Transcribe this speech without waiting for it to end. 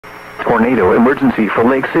Tornado emergency for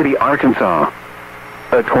Lake City, Arkansas.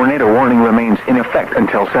 A tornado warning remains in effect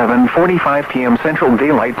until 7:45 p.m. Central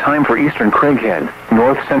Daylight Time for eastern Craighead,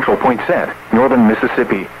 north central Poinsett, northern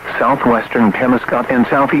Mississippi, southwestern Pemiscot and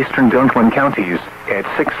southeastern Dunklin counties. At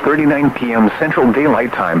 6:39 p.m. Central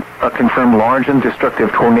Daylight Time, a confirmed large and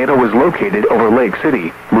destructive tornado was located over Lake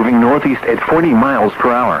City, moving northeast at 40 miles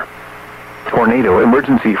per hour. Tornado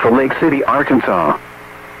emergency for Lake City, Arkansas.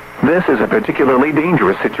 This is a particularly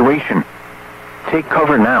dangerous situation. Take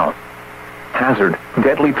cover now. Hazard,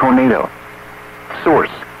 deadly tornado.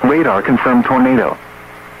 Source, radar confirmed tornado.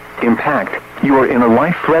 Impact, you are in a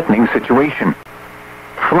life-threatening situation.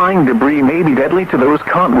 Flying debris may be deadly to those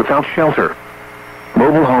caught without shelter.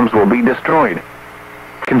 Mobile homes will be destroyed.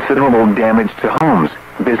 Considerable damage to homes,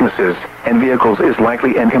 businesses, and vehicles is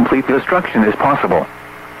likely and complete destruction is possible.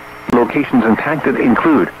 Locations impacted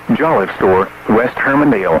include Jolliffe Store, West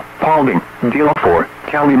Hermondale, Paulding, Delafour,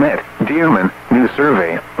 Calumet, Dearman, New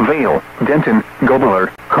Survey, Vale, Denton,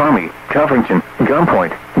 Gobler, Carmi, Covington,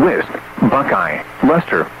 Gunpoint, Wisp, Buckeye,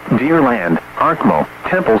 Luster, Deerland, Arkmo,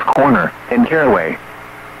 Temple's Corner, and Caraway.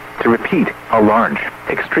 To repeat, a large,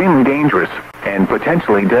 extremely dangerous, and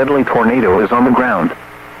potentially deadly tornado is on the ground.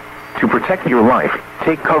 To protect your life,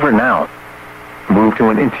 take cover now. Move to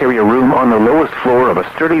an interior room on the lowest floor of a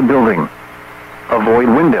sturdy building. Avoid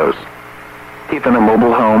windows. If in a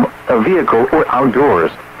mobile home, a vehicle, or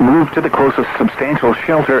outdoors, move to the closest substantial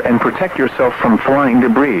shelter and protect yourself from flying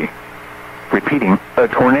debris. Repeating, a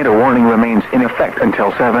tornado warning remains in effect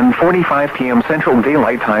until 7:45 p.m. Central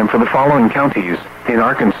Daylight Time for the following counties: in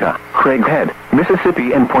Arkansas, Craighead,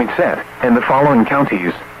 Mississippi and Poinsett, and the following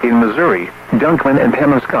counties: in Missouri, Dunklin and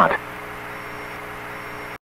Pemiscot.